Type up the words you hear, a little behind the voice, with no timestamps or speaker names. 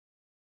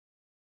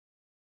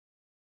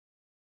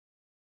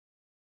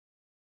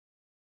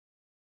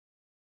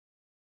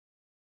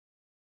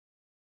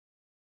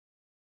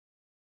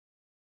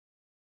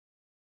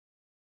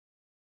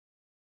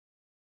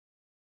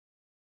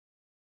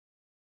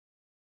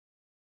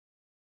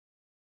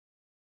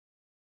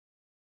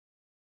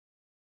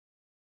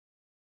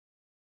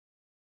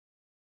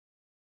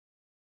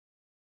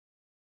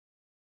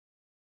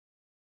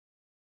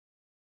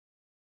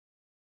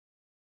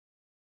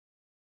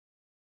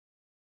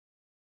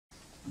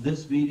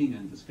This meeting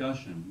and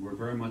discussion were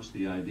very much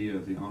the idea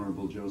of the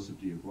Honorable Joseph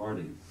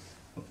DioGuardi,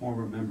 a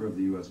former member of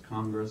the U.S.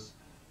 Congress,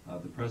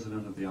 the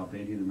president of the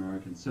Albanian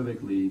American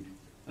Civic League,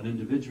 an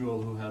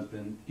individual who has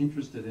been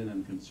interested in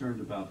and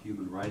concerned about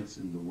human rights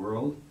in the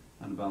world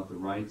and about the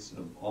rights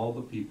of all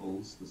the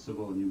peoples, the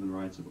civil and human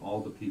rights of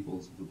all the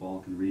peoples of the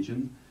Balkan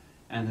region,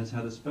 and has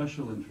had a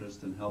special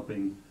interest in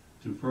helping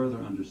to further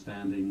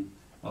understanding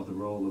of the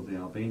role of the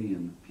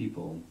Albanian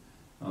people,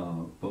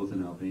 both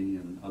in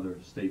Albania and other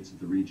states of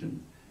the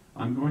region.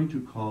 I'm going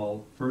to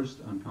call first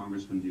on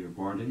Congressman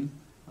DioGuardi,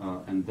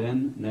 and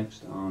then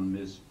next on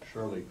Ms.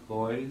 Shirley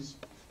Cloyes,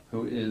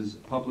 who is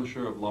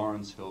publisher of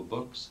Lawrence Hill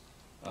Books,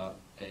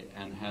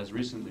 and has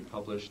recently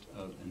published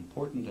an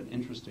important and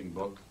interesting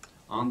book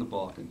on the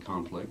Balkan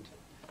conflict.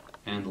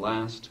 And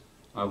last,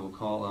 I will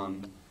call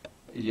on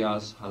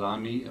Ilyas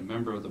Halami, a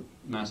member of the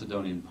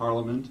Macedonian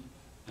Parliament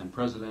and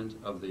president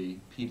of the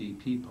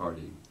PDP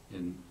party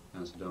in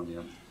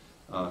Macedonia.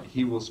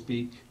 He will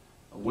speak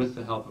with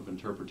the help of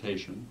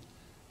interpretation,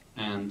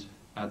 and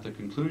at the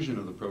conclusion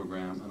of the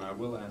program, and I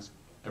will ask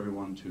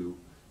everyone to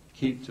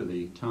keep to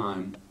the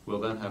time, we'll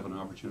then have an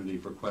opportunity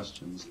for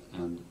questions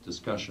and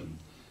discussion.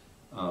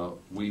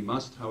 We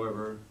must,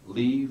 however,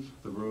 leave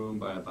the room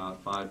by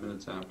about 5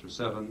 minutes after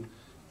 7.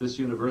 This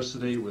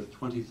university, with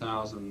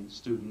 20,000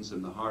 students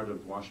in the heart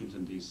of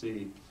Washington,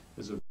 D.C.,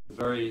 is a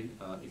very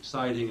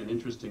exciting and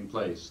interesting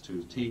place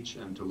to teach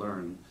and to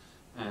learn.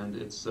 And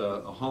it's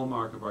a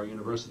hallmark of our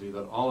university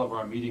that all of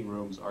our meeting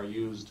rooms are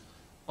used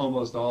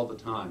almost all the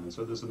time. And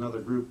so there's another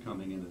group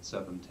coming in at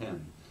 7:10.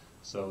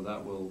 So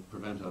that will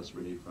prevent us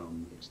really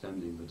from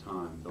extending the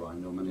time, though I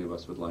know many of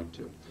us would like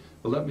to.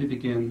 But let me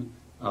begin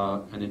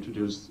and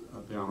introduce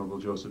the Honorable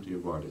Joseph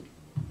DioGuardi.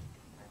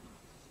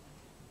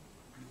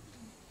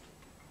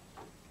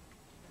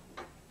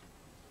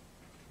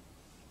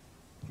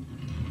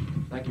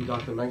 Thank you,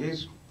 Dr.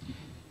 Menges.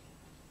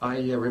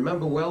 I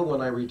remember well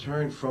when I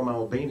returned from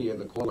Albania,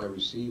 the call I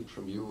received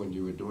from you when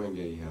you were doing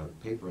a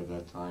paper at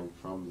that time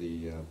from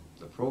the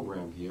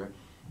program here,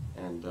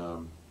 and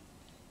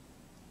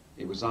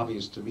it was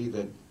obvious to me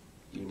that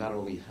you not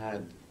only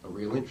had a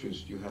real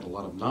interest, you had a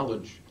lot of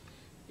knowledge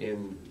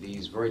in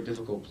these very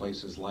difficult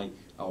places like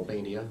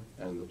Albania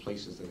and the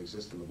places that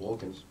exist in the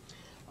Balkans.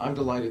 I'm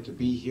delighted to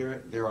be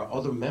here. There are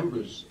other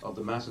members of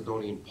the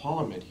Macedonian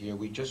Parliament here.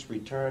 We just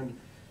returned,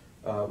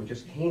 we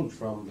just came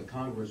from the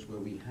Congress where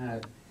we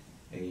had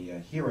a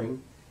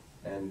hearing,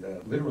 and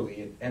literally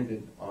it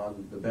ended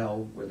on the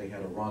bell where they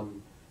had to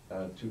run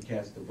to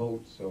cast the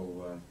vote,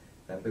 so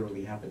that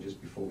literally happened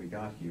just before we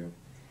got here.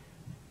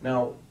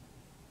 Now,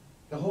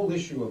 the whole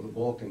issue of the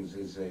Balkans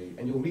is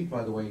and you'll meet,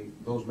 by the way,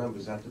 those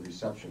members at the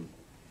reception.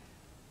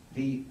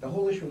 The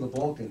whole issue of the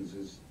Balkans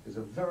is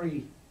a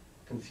very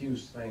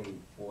confused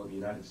thing for the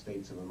United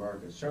States of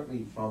America,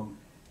 certainly from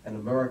an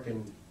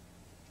American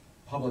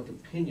public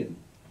opinion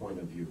point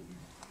of view.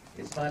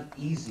 It's not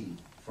easy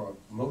for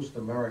most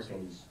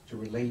Americans to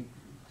relate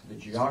to the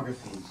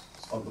geography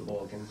of the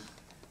Balkans,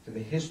 to the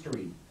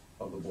history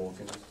of the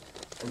Balkans,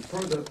 and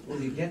further,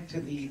 when you get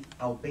to the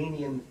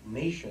Albanian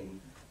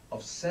nation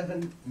of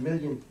 7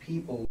 million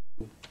people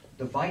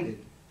divided,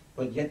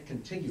 but yet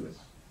contiguous.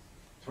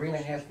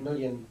 3.5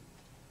 million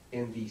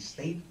in the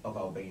state of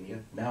Albania,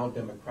 now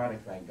democratic,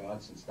 thank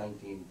God, since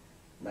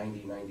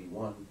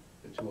 1990-91,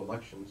 the 2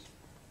 elections.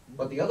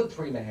 But the other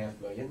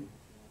 3.5 million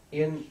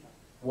in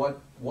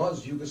what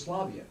was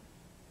Yugoslavia,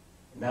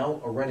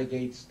 now a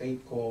renegade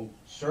state called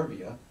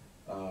Serbia.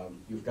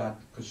 You've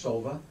got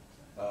Kosovo,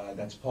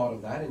 that's part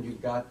of that, and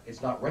you've got,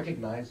 it's not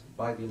recognized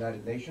by the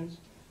United Nations,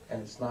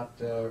 and it's not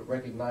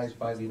recognized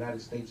by the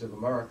United States of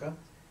America.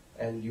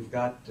 And you've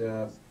got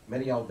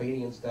many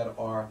Albanians that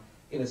are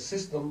in a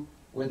system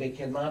where they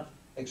cannot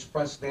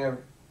express their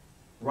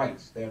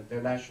rights,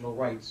 their national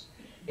rights,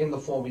 in the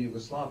former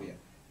Yugoslavia.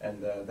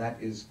 And that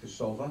is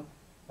Kosovo,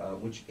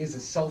 which is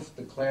a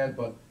self-declared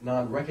but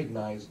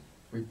non-recognized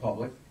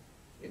republic.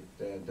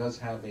 It does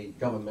have a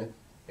government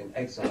in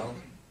exile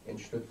in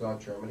Stuttgart,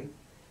 Germany.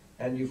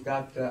 And you've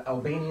got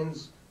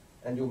Albanians,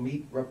 and you'll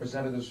meet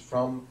representatives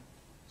from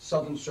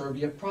southern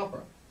Serbia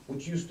proper,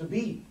 which used to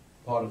be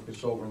part of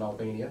Kosovo and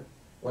Albania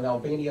when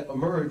Albania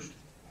emerged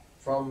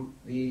from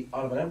the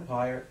Ottoman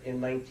Empire in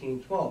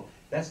 1912.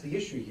 That's the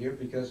issue here,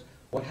 because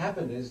what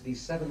happened is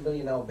these 7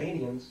 million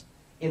Albanians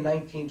in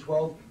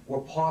 1912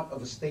 were part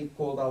of a state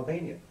called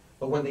Albania.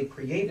 But when they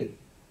created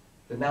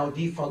the now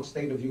defunct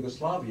state of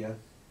Yugoslavia,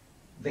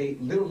 they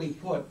literally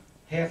put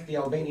half the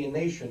Albanian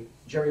nation,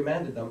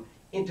 gerrymandered them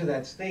into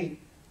that state,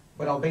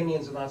 but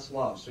Albanians are not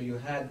Slavs. So you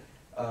had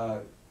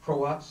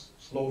Croats,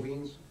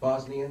 Slovenes,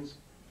 Bosnians,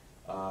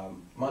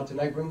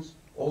 Montenegrins,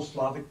 all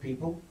Slavic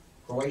people,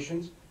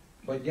 Croatians,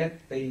 but yet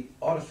they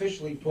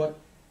artificially put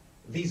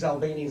these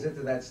Albanians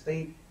into that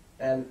state,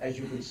 and as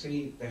you can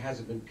see, there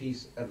hasn't been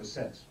peace ever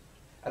since.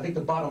 I think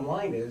the bottom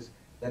line is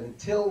that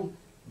until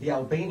the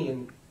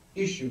Albanian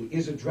issue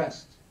is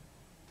addressed,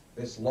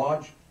 this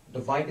large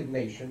divided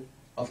nation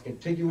of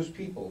contiguous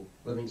people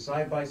living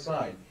side by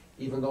side,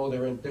 even though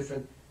they're in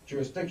different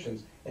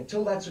jurisdictions,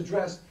 until that's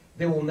addressed,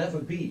 there will never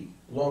be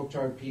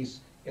long-term peace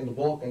in the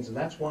Balkans, and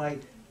that's why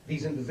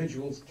these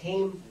individuals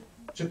came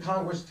to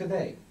Congress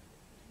today,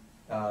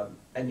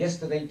 and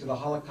yesterday to the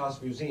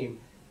Holocaust Museum,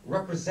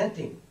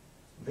 representing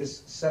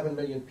this 7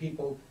 million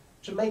people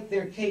to make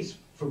their case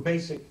for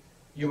basic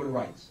human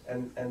rights.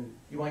 And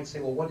you might say,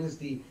 well, what is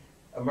the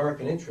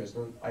American interest?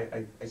 And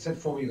I said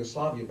former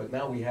Yugoslavia, but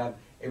now we have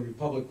a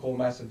republic called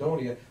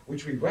Macedonia,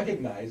 which we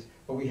recognize,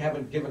 but we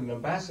haven't given an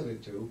ambassador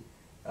to,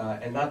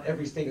 and not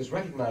every state has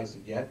recognized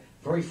it yet.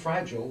 Very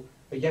fragile,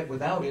 but yet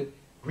without it,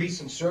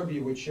 Greece and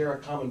Serbia would share a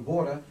common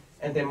border,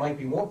 and there might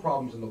be more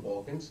problems in the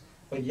Balkans,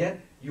 but yet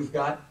you've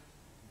got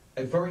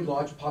a very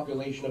large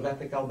population of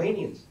ethnic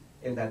Albanians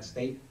in that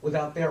state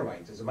without their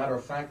rights. As a matter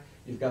of fact,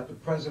 you've got the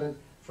president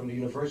from the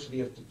University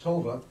of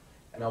Titova,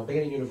 an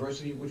Albanian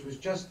university, which was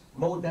just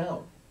mowed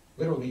down,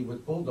 literally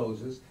with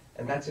bulldozers,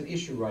 and that's an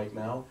issue right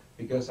now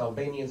because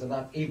Albanians are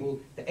not able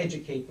to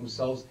educate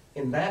themselves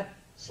in that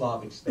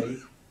Slavic state,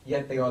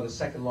 yet they are the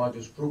second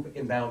largest group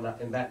in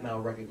that now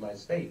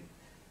recognized state.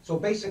 So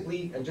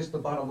basically, and just the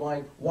bottom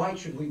line, why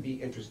should we be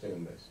interested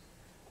in this?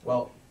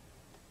 Well,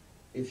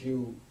 if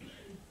you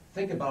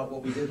think about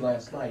what we did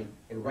last night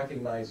in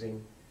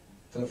recognizing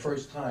for the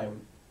first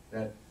time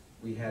that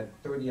we had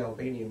 30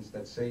 Albanians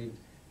that saved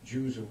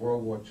Jews in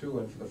World War II,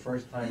 and for the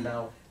first time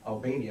now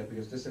Albania,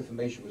 because this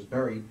information was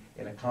buried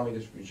in a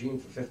communist regime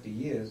for 50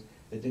 years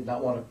that did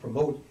not want to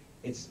promote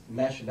its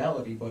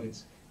nationality but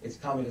its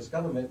communist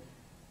government,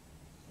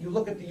 you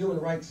look at the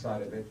human rights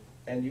side of it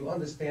and you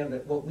understand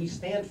that what we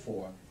stand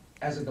for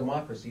as a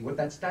democracy, what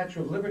that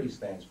Statue of Liberty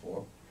stands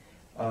for,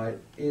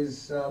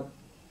 is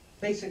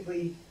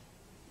basically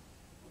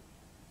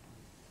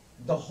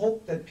the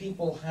hope that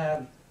people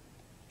have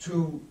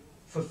to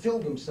fulfill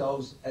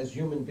themselves as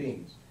human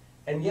beings.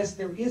 And yes,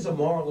 there is a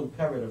moral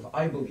imperative,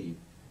 I believe,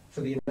 for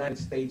the United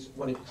States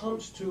when it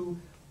comes to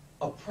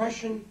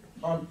oppression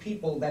on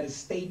people that is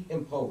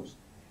state-imposed.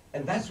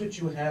 And that's what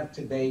you have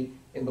today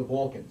in the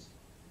Balkans.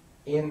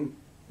 In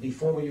the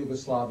former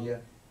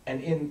Yugoslavia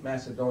and in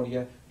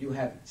Macedonia, you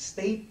have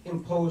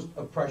state-imposed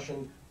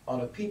oppression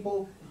on a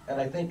people,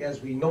 and I think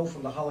as we know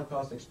from the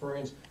Holocaust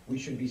experience, we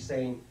should be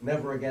saying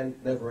never again,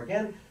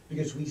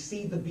 because we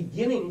see the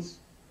beginnings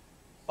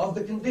of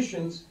the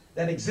conditions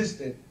that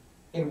existed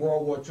in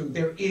World War II.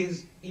 There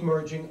is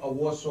emerging a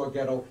Warsaw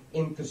Ghetto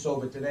in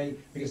Kosovo today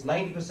because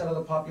 90% of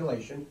the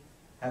population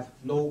have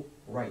no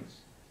rights.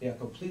 They are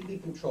completely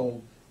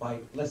controlled by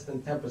less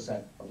than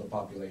 10% of the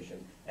population,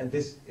 and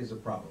this is a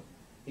problem.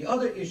 The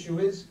other issue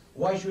is,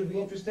 why should we be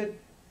interested?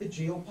 The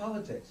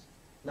geopolitics.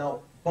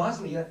 Now,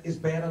 Bosnia is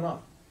bad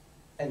enough.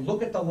 And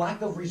look at the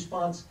lack of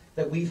response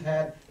that we've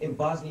had in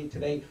Bosnia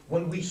today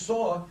when we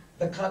saw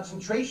the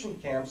concentration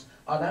camps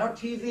on our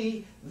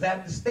TV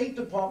that the State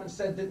Department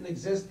said didn't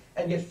exist,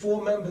 and yet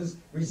 4 members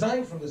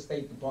resigned from the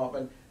State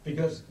Department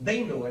because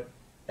they knew it,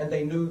 and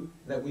they knew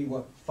that we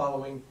were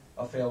following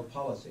a failed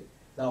policy.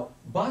 Now,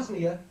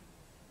 Bosnia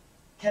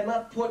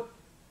cannot put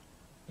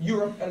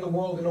Europe and the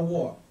world in a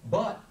war,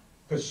 but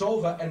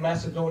Kosovo and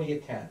Macedonia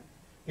can,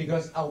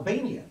 because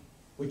Albania,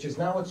 which is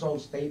now its own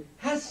state,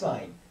 has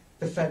signed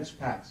defense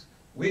pacts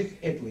with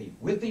Italy,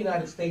 with the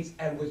United States,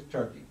 and with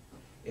Turkey.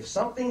 If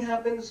something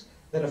happens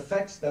that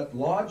affects that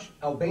large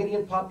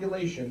Albanian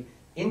population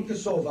in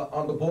Kosovo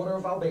on the border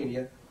of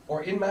Albania,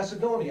 or in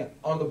Macedonia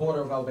on the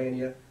border of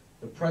Albania,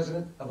 the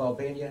president of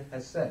Albania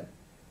has said,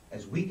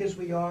 as weak as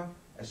we are,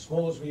 as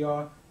small as we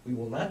are, we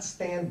will not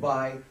stand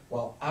by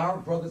while our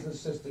brothers and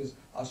sisters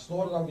are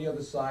slaughtered on the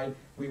other side.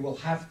 We will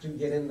have to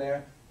get in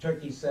there.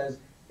 Turkey says,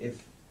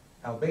 if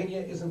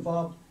Albania is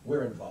involved,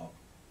 we're involved.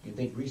 You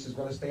think Greece is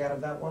going to stay out of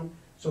that one?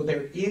 So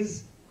there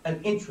is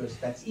an interest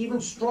that's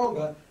even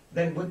stronger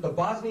than with the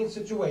Bosnian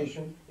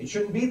situation. It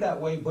shouldn't be that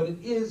way, but it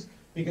is,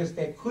 because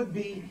there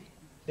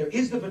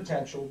is the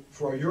potential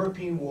for a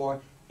European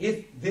war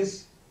if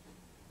this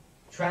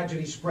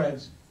tragedy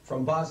spreads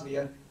from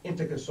Bosnia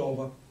into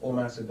Kosovo or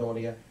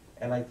Macedonia,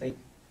 and I think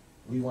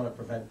we want to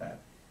prevent that.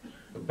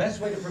 The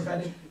best way to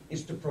prevent it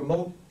is to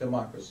promote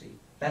democracy.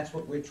 That's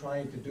what we're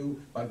trying to do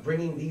by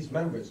bringing these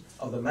members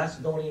of the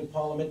Macedonian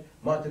Parliament,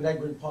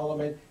 Montenegrin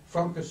Parliament,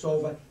 from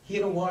Kosovo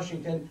here to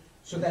Washington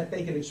so that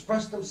they can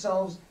express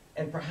themselves,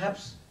 and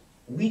perhaps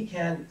we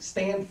can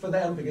stand for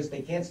them because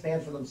they can't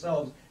stand for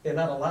themselves. They're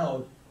not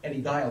allowed any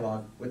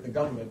dialogue with the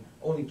government,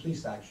 only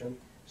police action,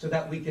 so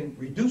that we can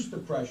reduce the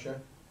pressure,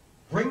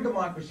 bring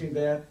democracy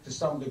there to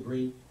some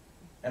degree,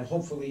 and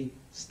hopefully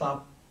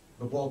stop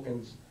the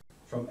Balkans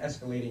from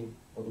escalating,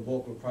 or the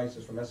Balkan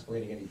crisis from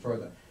escalating any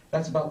further.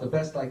 That's about the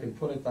best I can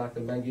put it,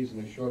 Dr. Mengiz, in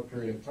a short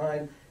period of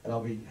time, and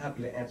I'll be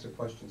happy to answer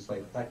questions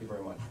later. Thank you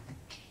very much.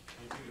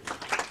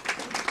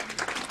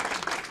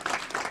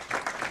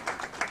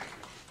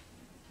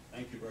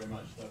 Thank you very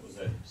much. That was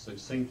a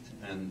succinct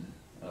and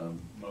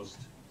most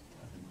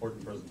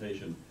important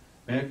presentation.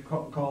 May I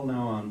call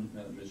now on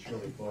Ms.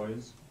 Shirley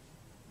Cloyes?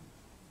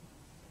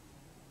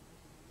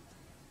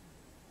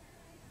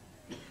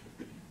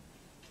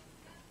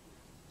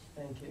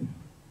 Thank you.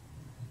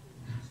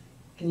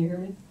 Can you hear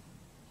me?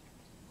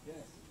 Yes.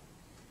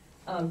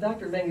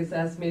 Dr. Menges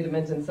asked me to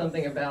mention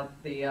something about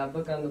the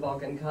book on the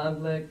Balkan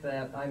conflict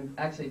that I'm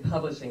actually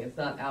publishing. It's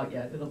not out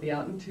yet. It'll be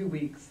out in 2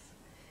 weeks.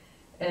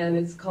 And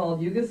it's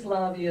called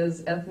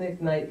Yugoslavia's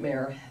Ethnic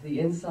Nightmare, the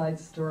Inside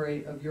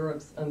Story of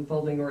Europe's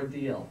Unfolding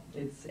Ordeal.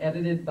 It's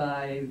edited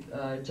by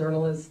a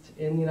journalist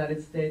in the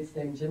United States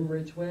named Jim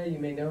Ridgway. You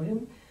may know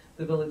him,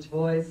 The Village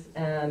Voice,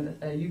 and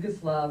a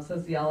Yugoslav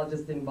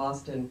sociologist in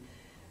Boston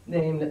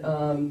named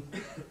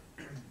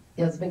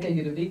Jasminka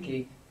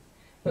Judovici.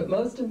 But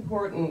most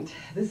important,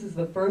 this is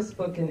the first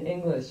book in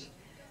English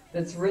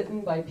that's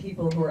written by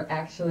people who are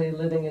actually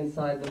living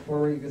inside the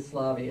former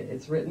Yugoslavia.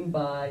 It's written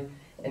by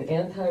an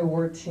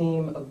anti-war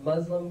team of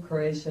Muslim,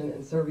 Croatian,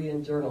 and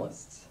Serbian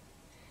journalists.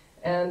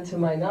 And to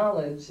my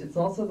knowledge, it's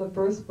also the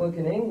first book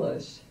in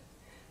English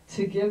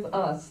to give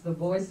us the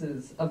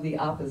voices of the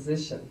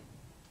opposition.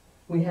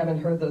 We haven't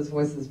heard those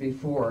voices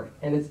before,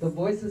 and it's the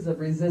voices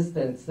of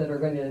resistance that are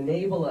going to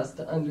enable us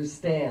to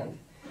understand,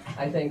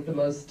 I think, the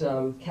most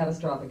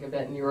catastrophic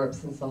event in Europe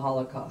since the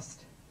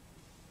Holocaust.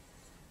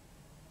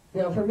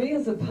 Now, for me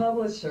as a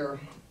publisher,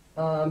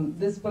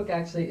 this book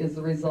actually is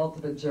the result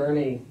of a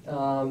journey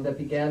that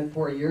began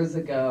 4 years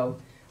ago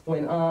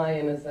when I,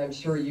 and as I'm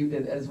sure you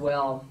did as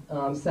well,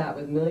 sat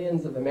with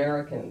millions of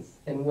Americans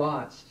and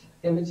watched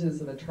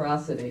images of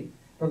atrocity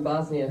from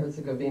Bosnia and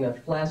Herzegovina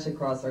flash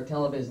across our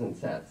television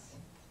sets.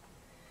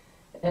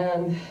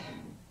 And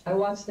I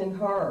watched in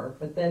horror,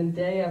 but then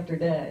day after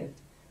day,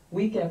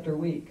 week after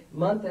week,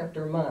 month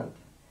after month,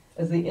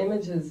 as the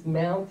images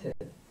mounted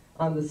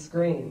on the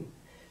screen,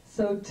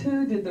 so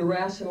too did the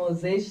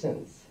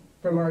rationalizations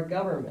from our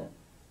government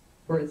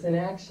for its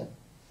inaction.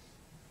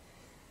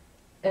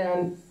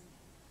 And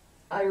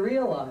I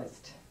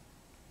realized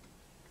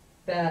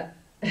that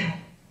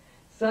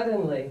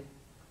suddenly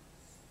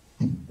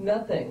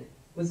nothing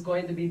was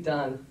going to be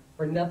done,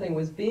 or nothing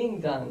was being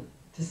done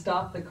to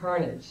stop the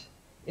carnage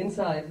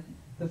inside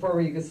the former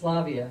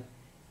Yugoslavia,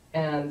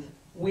 and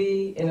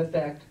we, in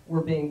effect,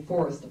 were being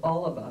forced,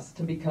 all of us,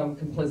 to become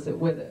complicit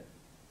with it.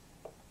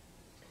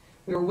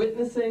 We were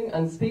witnessing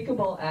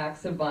unspeakable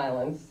acts of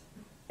violence,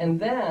 and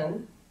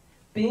then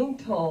being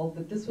told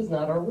that this was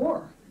not our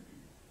war,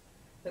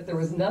 that there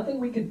was nothing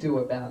we could do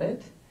about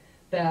it,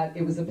 that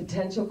it was a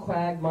potential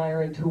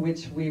quagmire into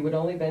which we would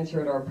only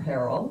venture at our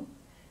peril,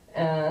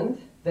 and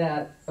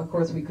that, of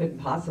course, we couldn't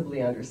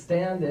possibly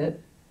understand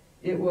it.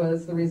 It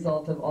was the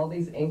result of all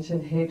these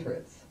ancient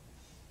hatreds.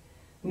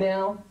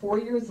 Now, 4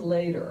 years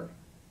later,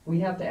 we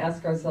have to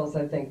ask ourselves,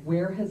 I think,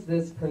 where has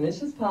this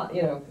pernicious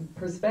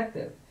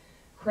perspective,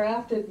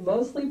 crafted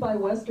mostly by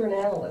Western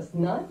analysts,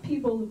 not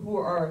people who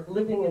are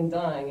living and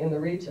dying in the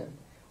region,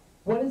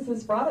 what has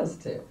this brought us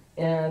to?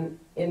 And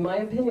in my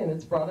opinion,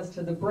 it's brought us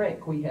to the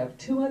brink. We have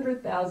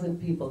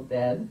 200,000 people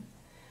dead.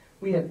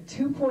 We have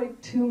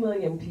 2.2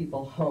 million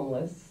people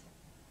homeless.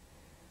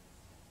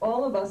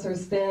 All of us are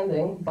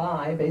standing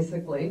by,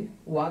 basically,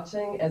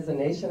 watching as the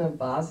nation of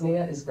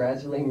Bosnia is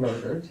gradually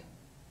murdered.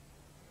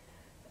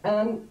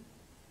 And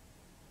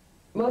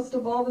most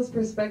of all, this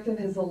perspective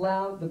has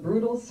allowed the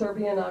brutal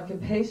Serbian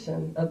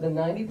occupation of the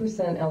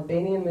 90%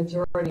 Albanian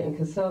majority in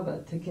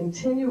Kosovo to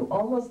continue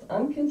almost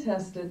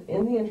uncontested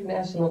in the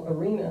international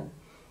arena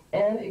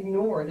and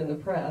ignored in the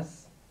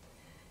press.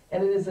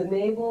 And it has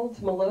enabled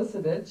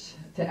Milosevic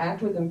to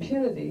act with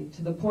impunity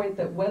to the point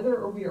that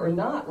whether we or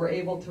not we're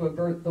able to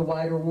avert the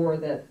wider war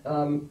that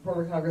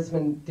former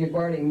Congressman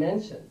DioGuardi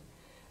mentioned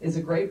is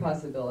a great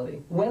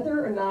possibility.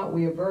 Whether or not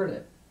we avert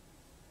it,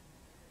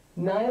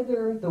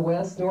 neither the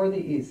West nor the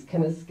East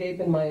can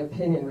escape, in my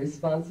opinion,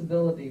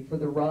 responsibility for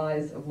the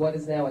rise of what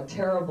is now a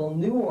terrible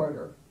new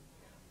order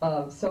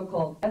of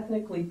so-called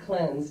ethnically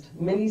cleansed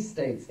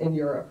mini-states in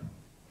Europe.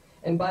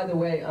 And by the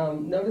way,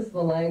 notice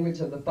the language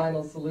of the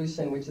final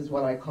solution, which is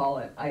what I call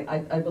it.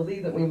 I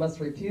believe that we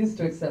must refuse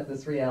to accept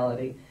this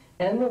reality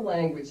and the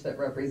language that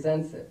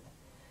represents it.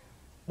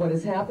 What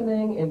is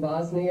happening in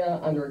Bosnia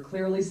under a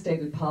clearly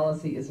stated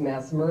policy is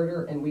mass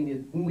murder, and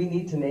we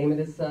need to name it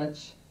as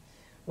such.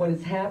 What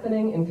is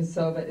happening in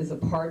Kosovo is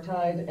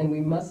apartheid, and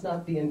we must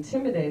not be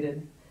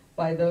intimidated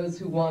by those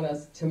who want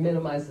us to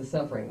minimize the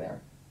suffering there.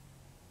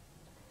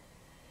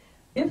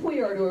 If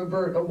we are to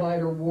avert a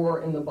wider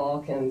war in the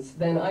Balkans,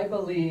 then I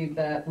believe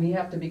that we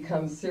have to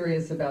become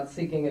serious about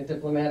seeking a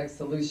diplomatic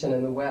solution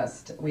in the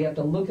West. We have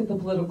to look at the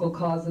political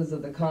causes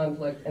of the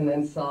conflict and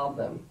then solve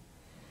them.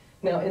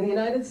 Now, in the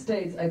United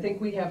States, I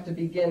think we have to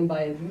begin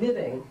by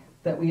admitting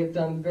that we have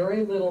done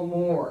very little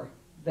more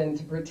than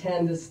to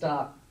pretend to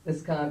stop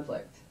this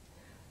conflict.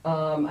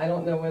 I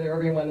don't know whether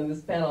everyone in this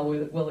panel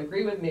will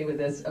agree with me with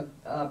this,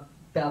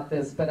 about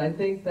this, but I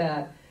think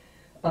that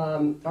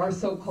our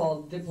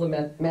so-called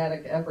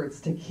diplomatic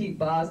efforts to keep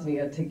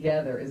Bosnia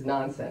together is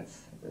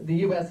nonsense. The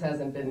U.S.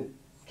 hasn't been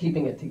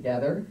keeping it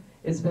together.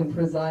 It's been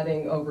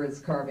presiding over its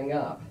carving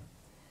up.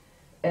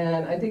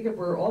 And I think if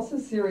we're also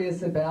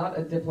serious about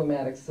a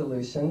diplomatic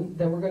solution,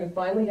 then we're going to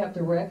finally have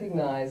to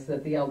recognize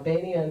that the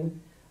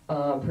Albanian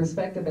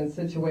perspective and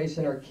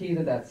situation are key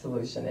to that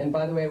solution. And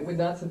by the way, it would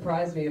not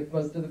surprise me if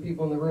most of the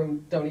people in the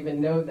room don't even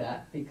know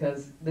that,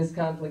 because this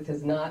conflict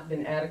has not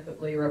been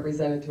adequately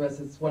represented to us.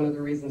 It's one of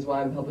the reasons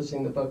why I'm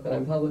publishing the book that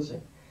I'm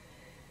publishing.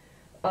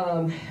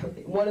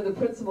 One of the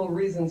principal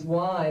reasons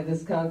why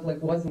this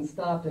conflict wasn't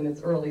stopped in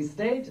its early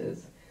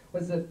stages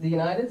was that the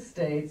United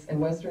States and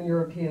Western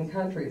European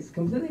countries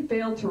completely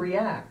failed to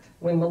react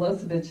when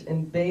Milosevic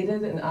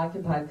invaded and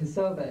occupied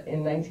Kosovo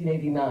in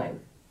 1989.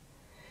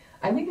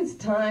 I think it's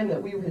time that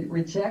we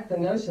reject the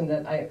notion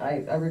that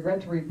I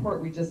regret to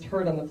report we just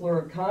heard on the floor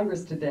of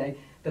Congress today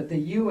that the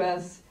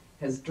U.S.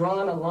 has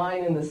drawn a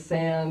line in the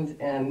sand,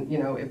 and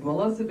if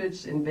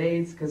Milosevic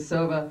invades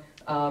Kosovo,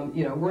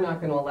 we're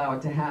not going to allow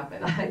it to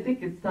happen. I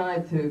think it's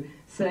time to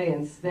say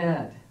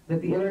instead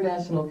that the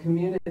international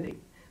community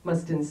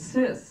must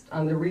insist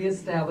on the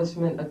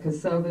reestablishment of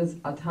Kosovo's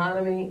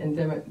autonomy and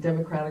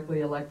democratically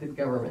elected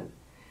government.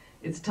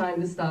 It's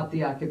time to stop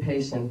the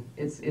occupation.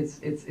 It's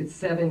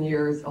 7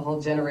 years, a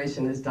whole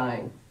generation is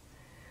dying.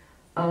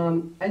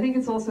 I think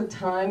it's also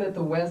time that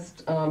the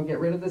West get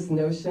rid of this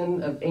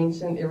notion of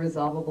ancient,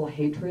 irresolvable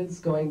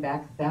hatreds going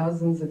back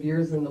thousands of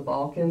years in the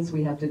Balkans.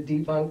 We have to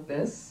debunk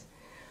this.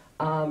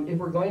 If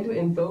we're going to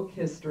invoke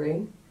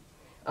history,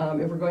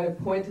 if we're going to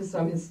point to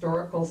some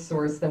historical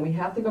source, then we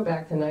have to go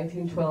back to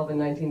 1912 and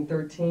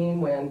 1913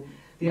 when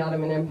the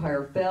Ottoman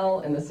Empire fell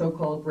and the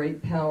so-called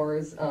great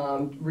powers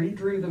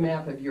redrew the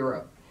map of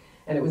Europe.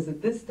 And it was at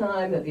this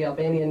time that the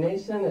Albanian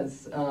nation,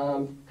 as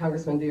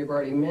Congressman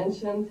DioGuardi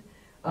mentioned,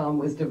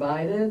 was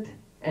divided,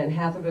 and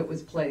half of it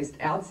was placed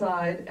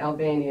outside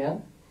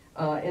Albania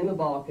in the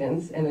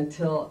Balkans, and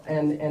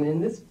in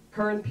this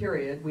current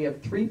period we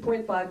have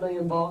 3.5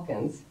 million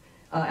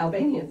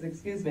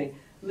Albanians,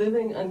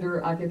 living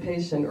under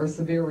occupation or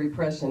severe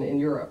repression in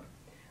Europe.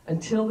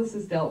 Until this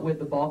is dealt with,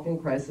 the Balkan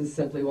crisis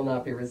simply will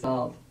not be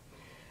resolved.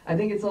 I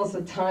think it's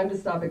also time to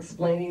stop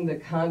explaining the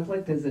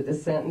conflict as a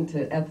descent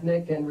into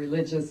ethnic and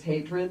religious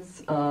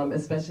hatreds,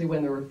 especially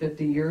when there were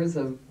 50 years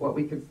of what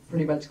we could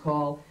pretty much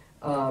call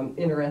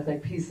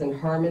interethnic peace and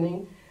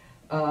harmony.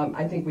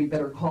 I think we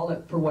better call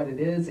it for what it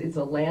is. It's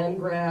a land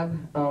grab.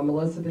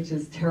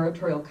 Milosevic's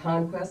territorial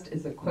conquest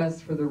is a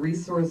quest for the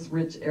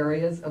resource-rich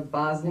areas of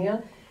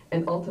Bosnia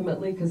and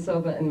ultimately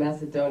Kosovo and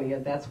Macedonia.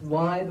 That's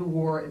why the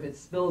war, if it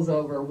spills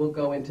over, will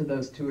go into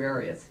those two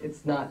areas.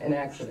 It's not an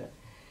accident.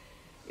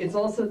 It's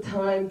also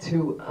time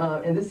to,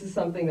 and this is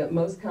something that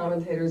most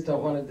commentators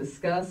don't want to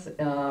discuss,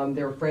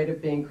 they're afraid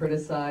of being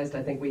criticized.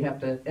 I think we have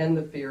to end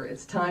the fear.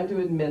 It's time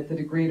to admit the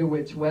degree to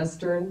which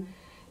Western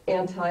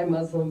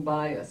anti-Muslim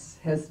bias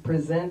has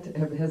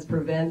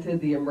prevented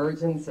the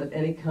emergence of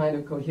any kind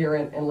of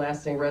coherent and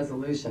lasting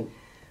resolution.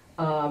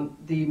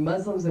 The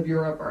Muslims of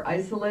Europe are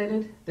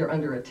isolated, they're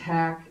under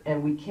attack,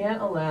 and we can't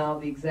allow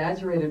the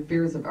exaggerated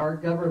fears of our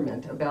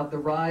government about the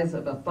rise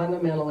of a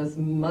fundamentalist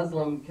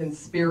Muslim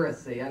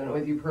conspiracy. I don't know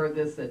if you've heard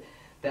this,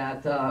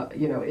 that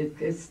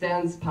it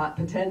extends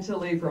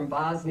potentially from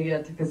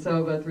Bosnia to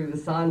Kosovo through the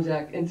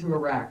Sanjak into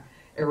Iraq,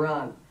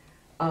 Iran.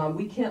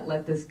 We can't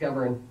let this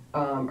govern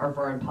our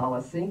foreign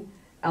policy.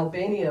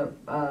 Albania,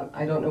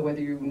 I don't know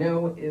whether you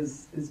know,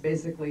 is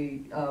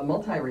basically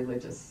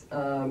multi-religious.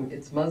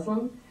 It's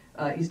Muslim,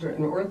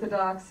 Eastern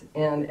Orthodox,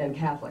 and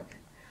Catholic.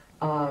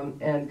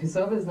 And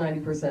Kosovo is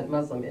 90%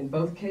 Muslim. In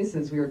both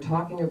cases, we are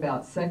talking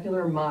about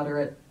secular,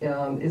 moderate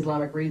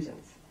Islamic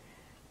regions.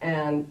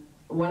 And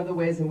one of the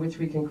ways in which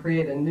we can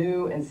create a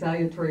new and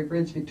salutary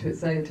bridge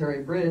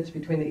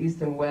between the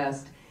East and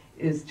West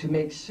is to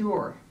make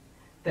sure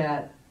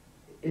that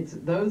it's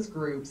those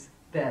groups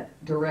that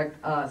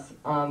direct us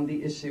on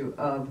the issue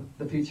of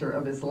the future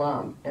of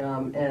Islam,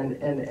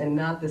 and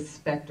not this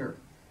specter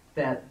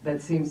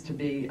that seems to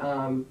be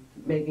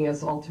making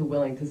us all too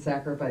willing to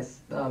sacrifice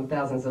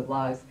thousands of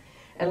lives.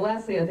 And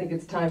lastly, I think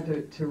it's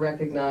time to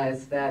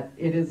recognize that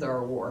it is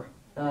our war.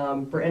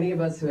 For any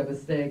of us who have a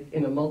stake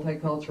in a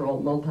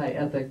multicultural,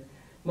 multi-ethnic,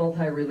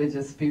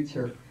 multi-religious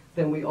future,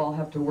 then we all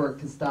have to work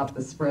to stop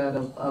the spread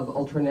of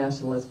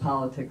ultranationalist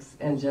politics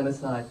and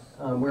genocide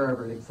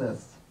wherever it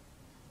exists.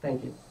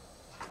 Thank you.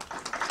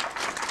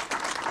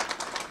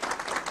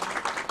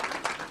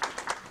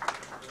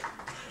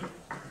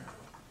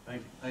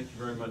 Thank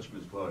you very much,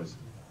 Ms. Cloyes.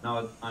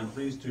 Now, I'm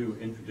pleased to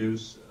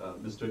introduce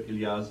Mr.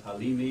 Ilyas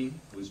Halimi,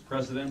 who is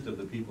President of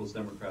the People's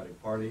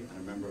Democratic Party and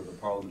a member of the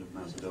Parliament of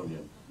Macedonia.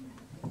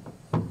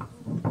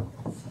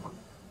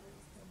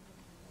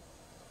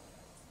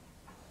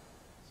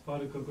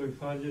 First,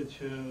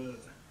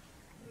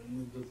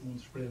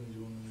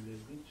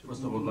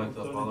 I would like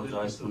to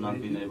apologize for not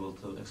being able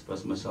to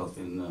express myself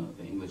in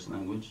the English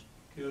language.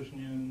 This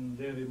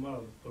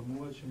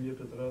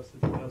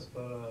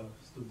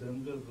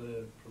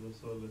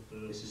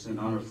is an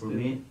honor for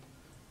me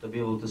to be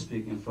able to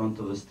speak in front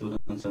of the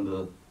students and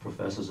the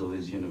professors of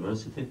this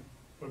university.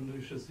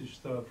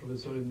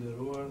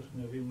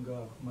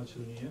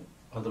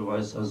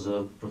 Otherwise, as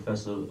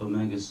Professor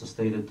Mengis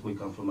stated, we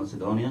come from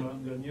Macedonia,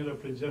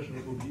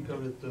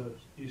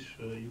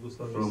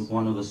 from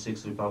one of the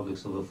 6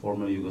 republics of the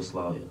former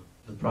Yugoslavia.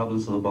 The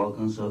problems of the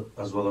Balkans,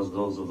 as well as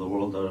those of the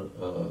world, are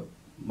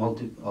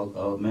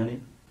many,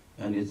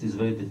 and it is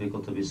very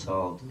difficult to be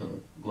solved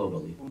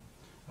globally.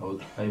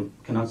 I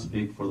cannot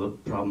speak for the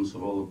problems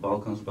of all the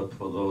Balkans, but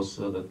for those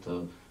that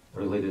are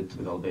related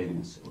to the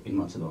Albanians in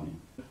Macedonia.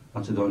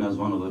 Macedonia, as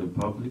one of the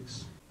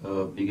republics,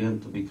 began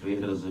to be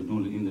created as a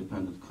newly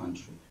independent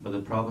country. But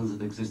the problems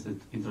that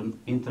existed,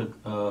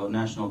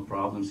 international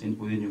problems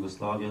within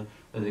Yugoslavia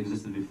that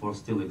existed before,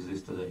 still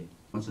exist today.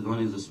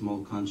 Macedonia is a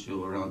small country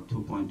of around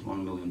 2.1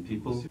 million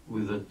people,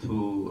 with the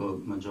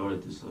two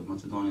majorities of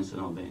Macedonians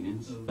and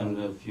Albanians, and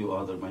a few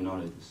other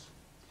minorities.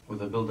 With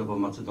the build-up of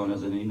Macedonia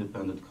as an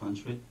independent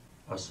country,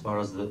 as far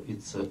as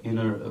its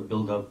inner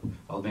build-up,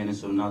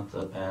 Albanians were not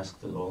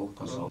asked at all,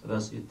 consulted.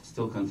 Thus, it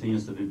still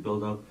continues to be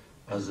built up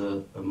as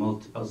a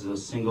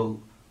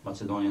single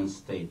Macedonian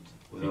state.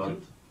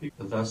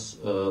 Thus,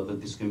 the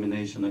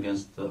discrimination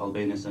against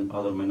Albanians and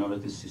other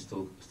minorities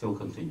still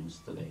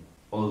continues today.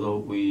 Although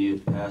we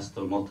passed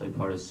a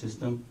multi-party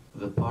system,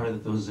 the party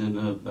that was in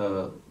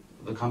the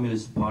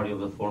Communist Party of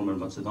the former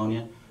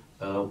Macedonia,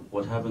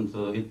 what happened,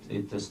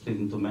 it split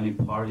into many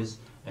parties,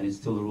 and it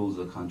still rules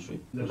the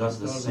country. Thus,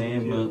 the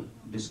same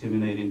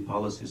discriminating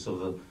policies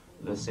of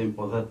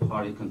that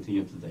party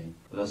continue today.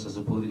 Thus, as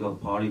a political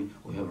party,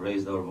 we have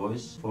raised our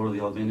voice for the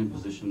Albanian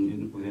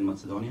position within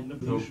Macedonia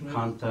through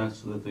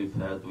contacts that we've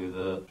had with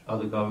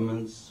other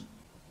governments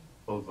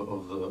of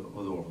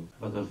the world.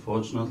 But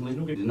unfortunately,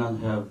 we did not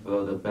have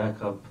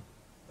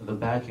the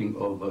backing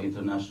of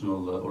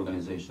international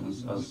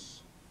organizations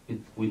as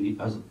we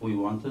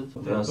wanted.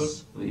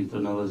 Thus, the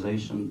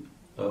internalization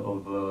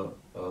of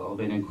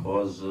Albanian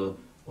cause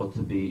ought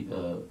to be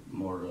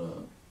more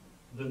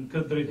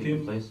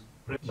taking place.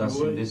 Thus,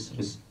 in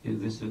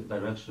this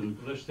direction,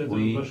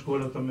 we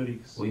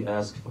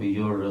ask for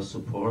your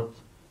support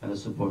and the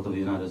support of the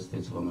United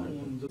States of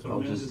America. I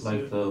would just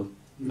like to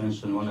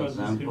mention one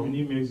example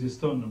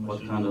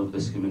what kind of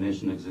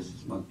discrimination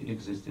exists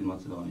in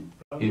Macedonia.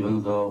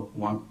 Even though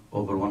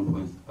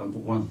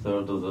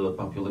one-third of the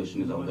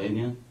population is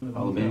Albanian,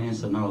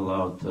 Albanians are not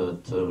allowed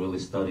to really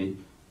study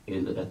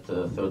at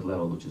the third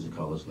level, which is a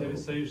college level.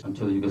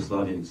 Until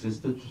Yugoslavia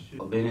existed,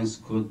 Albanians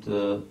could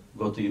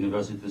go to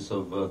universities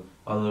of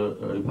other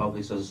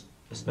republics,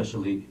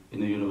 especially in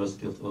the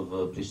University of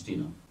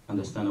Pristina,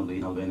 understandably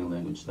in Albanian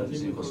language, that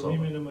is in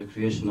Kosovo. The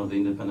creation of the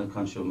independent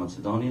country of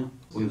Macedonia,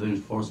 with the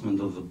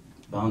enforcement of the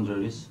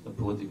boundaries, the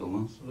political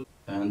ones,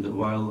 and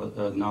while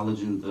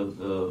acknowledging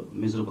the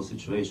miserable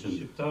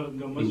situation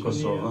in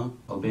Kosovo,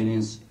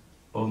 Albanians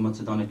of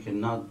Macedonia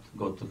cannot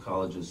go to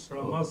colleges, the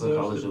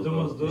College of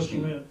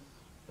Pristina.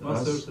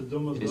 Thus,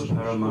 it is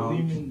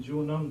paramount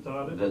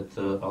that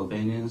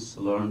Albanians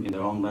learn in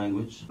their own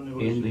language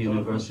in the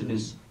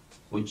universities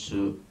which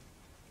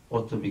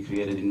ought to be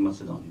created in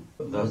Macedonia.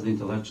 Thus, the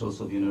intellectuals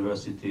of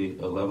university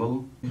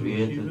level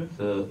created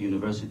the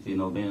university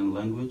in Albanian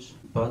language,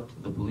 but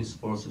the police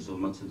forces of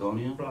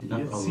Macedonia did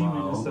not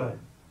allow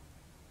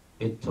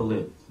it to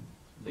live,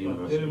 the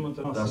university.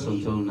 Thus,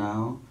 until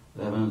now,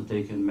 they have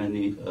undertaken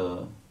many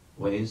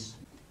ways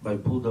by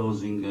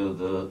bulldozing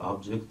the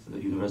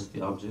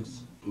university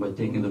objects, by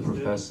taking the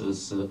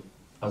professors,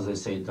 as I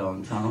say,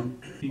 downtown,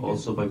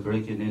 also by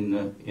breaking in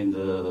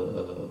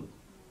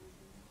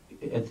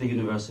at the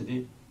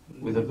university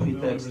with the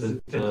pretext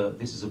that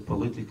this is a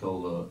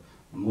political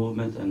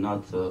movement and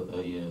not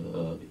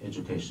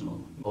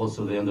educational.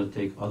 Also, they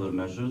undertake other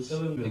measures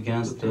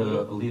against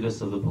the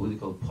leaders of the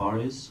political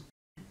parties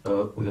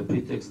with the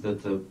pretext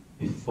that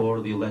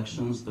before the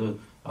elections, the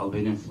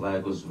Albanian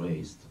flag was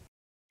raised.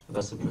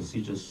 Thus, the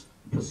procedure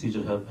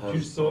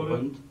has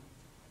opened,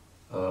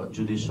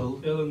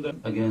 judicial,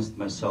 against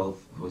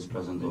myself, who is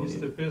present over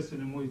here.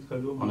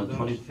 On the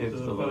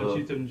 25th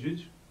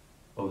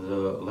of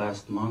the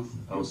last month,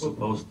 I was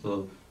supposed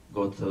to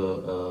go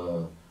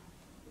to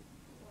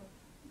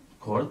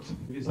court,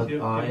 but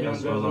I,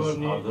 as well as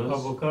others,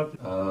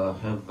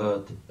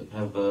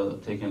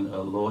 have taken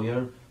a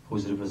lawyer who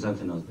is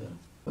representing us there.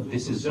 But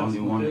this is only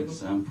one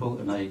example,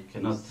 and I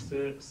cannot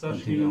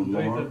continue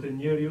more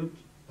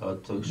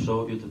to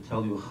show you, to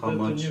tell you how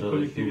much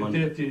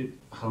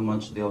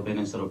the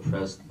Albanians are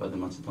oppressed by the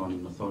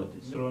Macedonian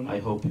authorities. I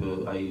hope,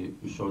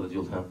 I'm sure that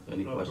you'll have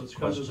any questions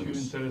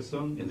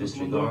in this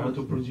regard,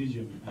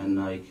 and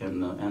I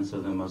can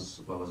answer them as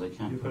well as I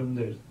can.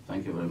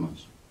 Thank you very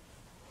much.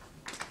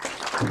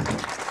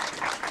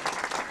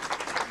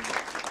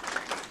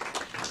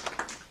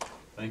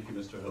 Thank you,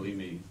 Mr.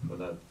 Halimi, for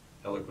that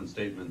eloquent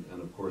statement. And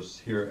of course,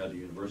 here at a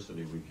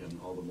university, we can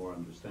all the more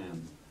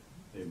understand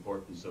the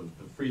importance of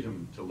the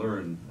freedom to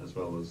learn, as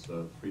well as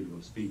freedom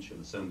of speech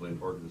and assembly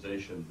and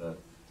organization that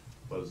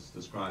was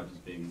described as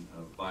being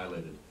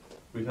violated.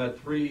 We've had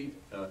three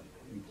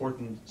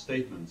important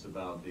statements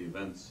about the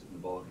events in the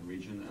Balkan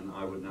region, and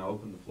I would now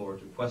open the floor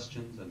to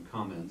questions and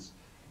comments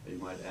that you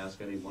might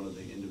ask any one of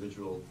the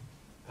individual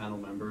panel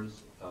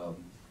members.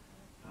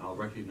 I'll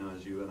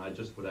recognize you, and I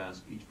just would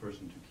ask each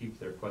person to keep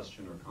their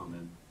question or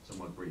comment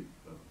somewhat brief.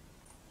 If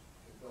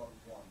God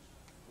wants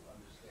to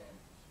understand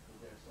that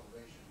their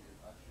salvation is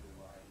actually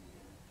lying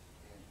in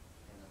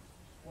a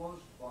close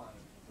by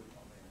the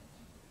Albanians.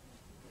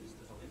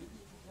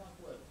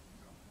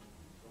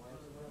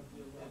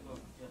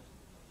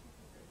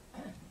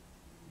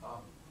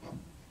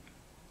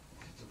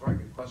 It's a very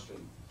good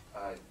question.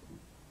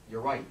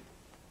 You're right.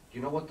 Do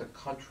you know what the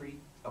country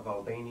of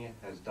Albania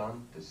has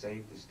done to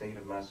save the state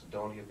of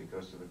Macedonia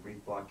because of the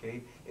Greek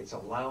blockade? It's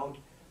allowed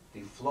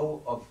the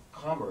flow of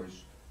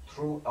commerce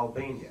through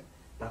Albania.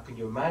 Now, can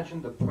you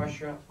imagine the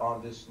pressure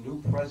on this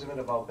new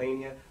president of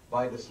Albania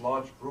by this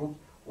large group?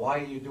 Why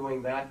are you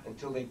doing that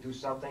until they do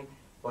something?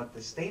 But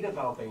the state of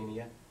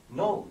Albania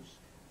knows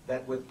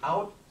that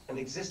without an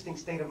existing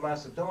state of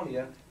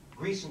Macedonia,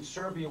 Greece and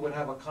Serbia would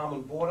have a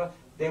common border.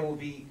 They will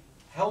be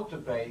held to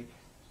bay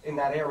in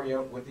that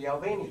area with the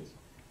Albanians.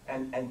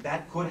 And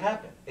that could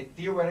happen. It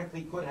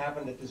theoretically could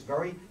happen that this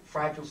very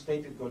fragile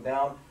state could go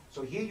down.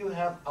 So here you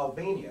have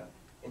Albania,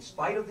 in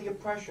spite of the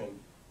oppression,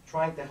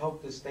 trying to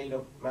help the state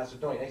of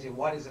Macedonia. And they say,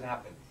 why does it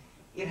happen?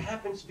 It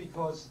happens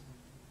because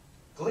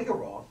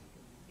Gligorov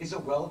is a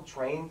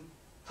well-trained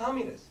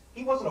communist.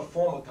 He wasn't a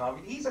former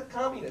communist. He's a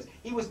communist.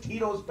 He was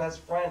Tito's best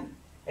friend.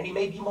 And he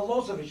may be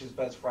Milosevic's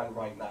best friend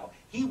right now.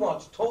 He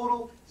wants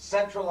total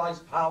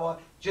centralized power,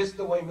 just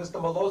the way Mr.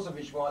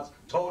 Milosevic wants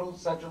total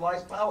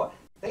centralized power.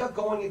 They are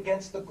going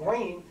against the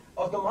grain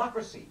of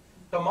democracy.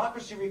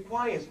 Democracy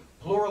requires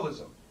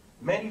pluralism,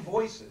 many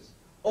voices,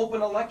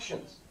 open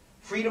elections,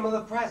 freedom of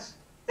the press.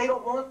 They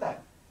don't want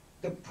that.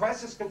 The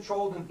press is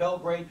controlled in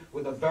Belgrade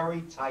with a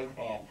very tight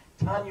hand.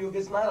 Tanjug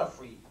is not a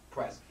free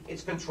press.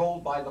 It's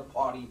controlled by the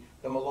party,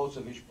 the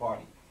Milosevic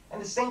party.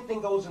 And the same thing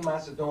goes in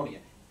Macedonia.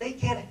 They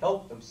can't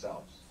help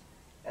themselves.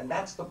 And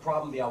that's the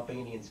problem the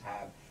Albanians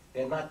have.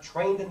 They're not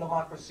trained in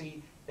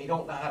democracy. They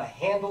don't know how to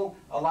handle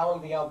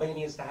allowing the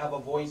Albanians to have a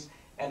voice.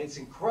 And it's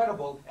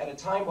incredible at a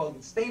time when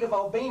the state of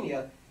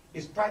Albania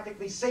is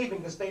practically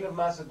saving the state of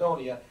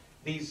Macedonia.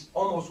 These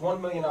almost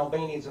 1 million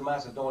Albanians in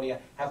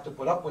Macedonia have to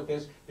put up with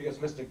this because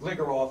Mr.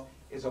 Gligorov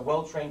is a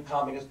well-trained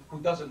communist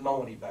who doesn't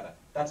know any better.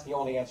 That's the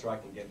only answer I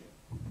can give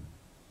you.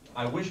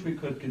 I wish we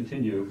could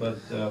continue, but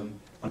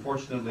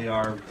unfortunately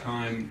our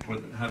time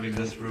with having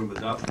this room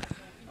is up.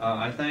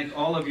 I thank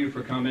all of you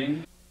for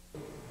coming.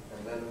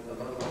 And then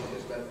another one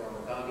is Ben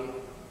Ramadani,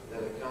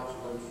 then a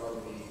councilman from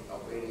the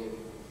Albanian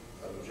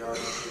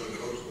majority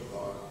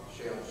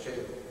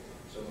Shirley.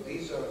 So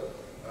these are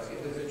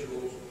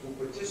individuals who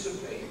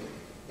participate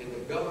in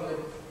the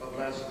government of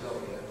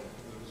Macedonia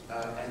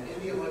and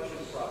in the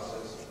election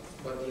process,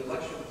 but the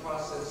election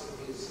process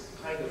is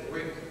kind of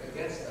rigged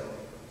against them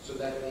so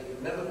that they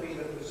can never be in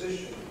a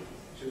position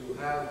to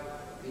have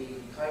the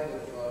kind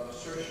of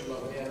assertion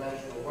of their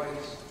national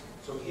rights.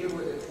 So here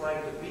where they're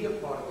trying to be a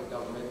part of the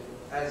government,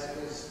 as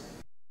is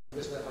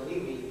Mr.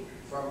 Halimi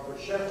from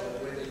Preševa,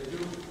 where they do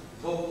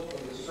vote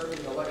in the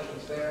Serbian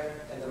elections there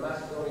and the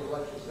Macedonian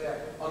elections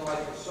there,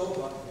 unlike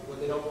Kosovo, where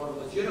they don't want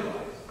to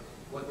legitimize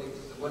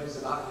what is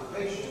an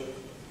occupation.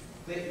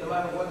 No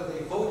matter whether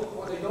they vote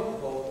or they don't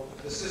vote,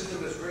 the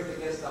system is rigged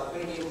against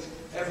Albanians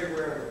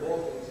everywhere in the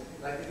Balkans.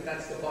 And I think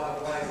that's the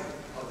bottom line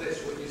of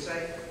this, what you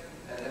say.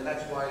 And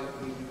that's why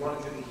we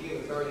wanted you to hear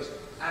the various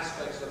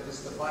aspects of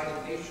this divided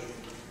nation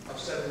of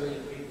 7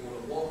 million people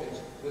in the Balkans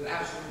with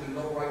absolutely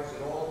no rights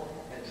at all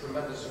and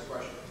tremendous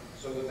oppression.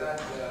 So with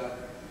that,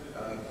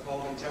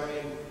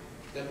 parliamentarian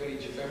Deputy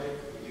Jaferi,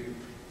 would you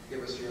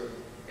give us your,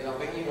 in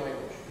Albanian or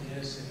English?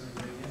 Yes, in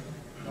Albanian.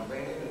 In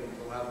Albanian, and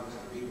we'll have Mr.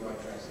 Bieber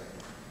translate.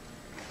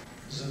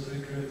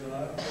 Zotri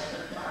kryetar,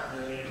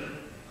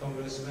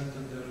 Congressman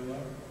të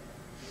nderuar,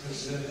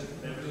 nëse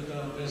do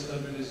ta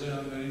destabilizojë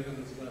Amerikën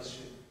në të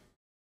bashkë.